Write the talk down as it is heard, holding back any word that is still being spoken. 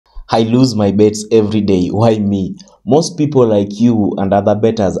I lose my bets every day. Why me? Most people like you and other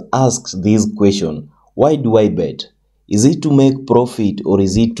bettors ask this question. Why do I bet? Is it to make profit or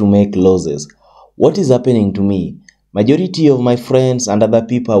is it to make losses? What is happening to me? Majority of my friends and other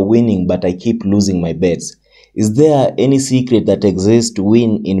people are winning, but I keep losing my bets. Is there any secret that exists to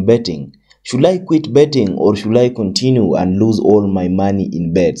win in betting? Should I quit betting or should I continue and lose all my money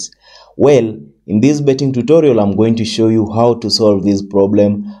in bets? Well, in this betting tutorial, I'm going to show you how to solve this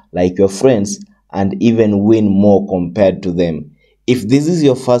problem like your friends and even win more compared to them. If this is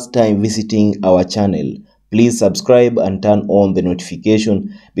your first time visiting our channel, please subscribe and turn on the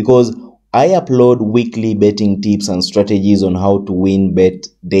notification because I upload weekly betting tips and strategies on how to win bet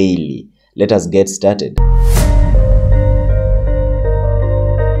daily. Let us get started.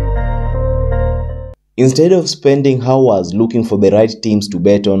 Instead of spending hours looking for the right teams to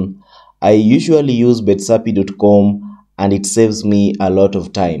bet on, I usually use betsapi.com and it saves me a lot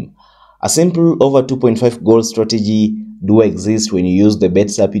of time. A simple over 2.5 goal strategy do exist when you use the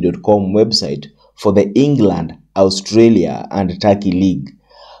betsapi.com website for the England, Australia and Turkey League.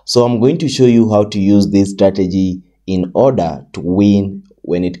 So I'm going to show you how to use this strategy in order to win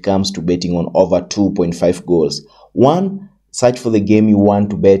when it comes to betting on over 2.5 goals. 1. Search for the game you want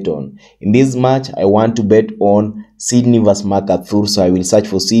to bet on. In this match, I want to bet on Sydney vs Macarthur, so I will search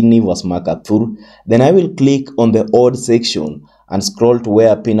for Sydney vs Macarthur. Then I will click on the odd section and scroll to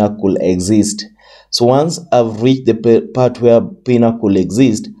where Pinnacle exists. So once I've reached the part where Pinnacle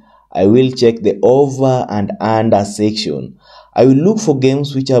exists, I will check the over and under section. I will look for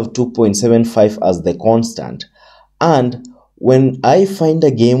games which have 2.75 as the constant. And when I find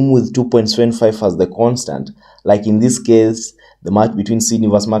a game with 2.75 as the constant, like in this case, the match between Sydney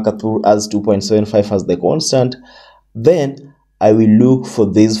vs Macarthur has 2.75 as the constant, then I will look for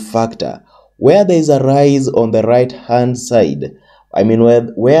this factor. Where there is a rise on the right hand side,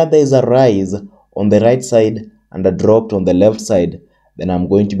 where there is a rise on the right side and a drop on the left side, then I'm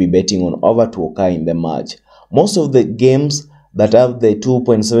going to be betting on over to occur in the match. Most of the games that have the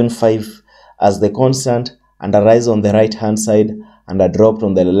 2.75 as the constant and a rise on the right hand side and a drop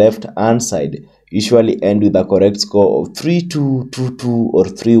on the left hand side usually end with a correct score of 3-2, 2-2 or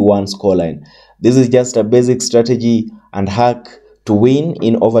 3-1 scoreline. This is just a basic strategy and hack to win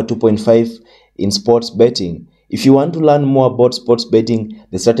in over 2.5 in sports betting. If you want to learn more about sports betting,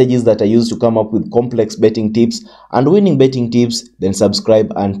 the strategies that I use to come up with complex betting tips and winning betting tips, then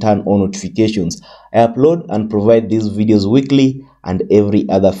subscribe and turn on notifications. I upload and provide these videos weekly and every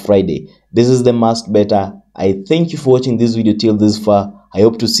other Friday. This is the Must Better. I thank you for watching this video till this far. I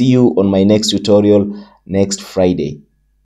hope to see you on my next tutorial next Friday.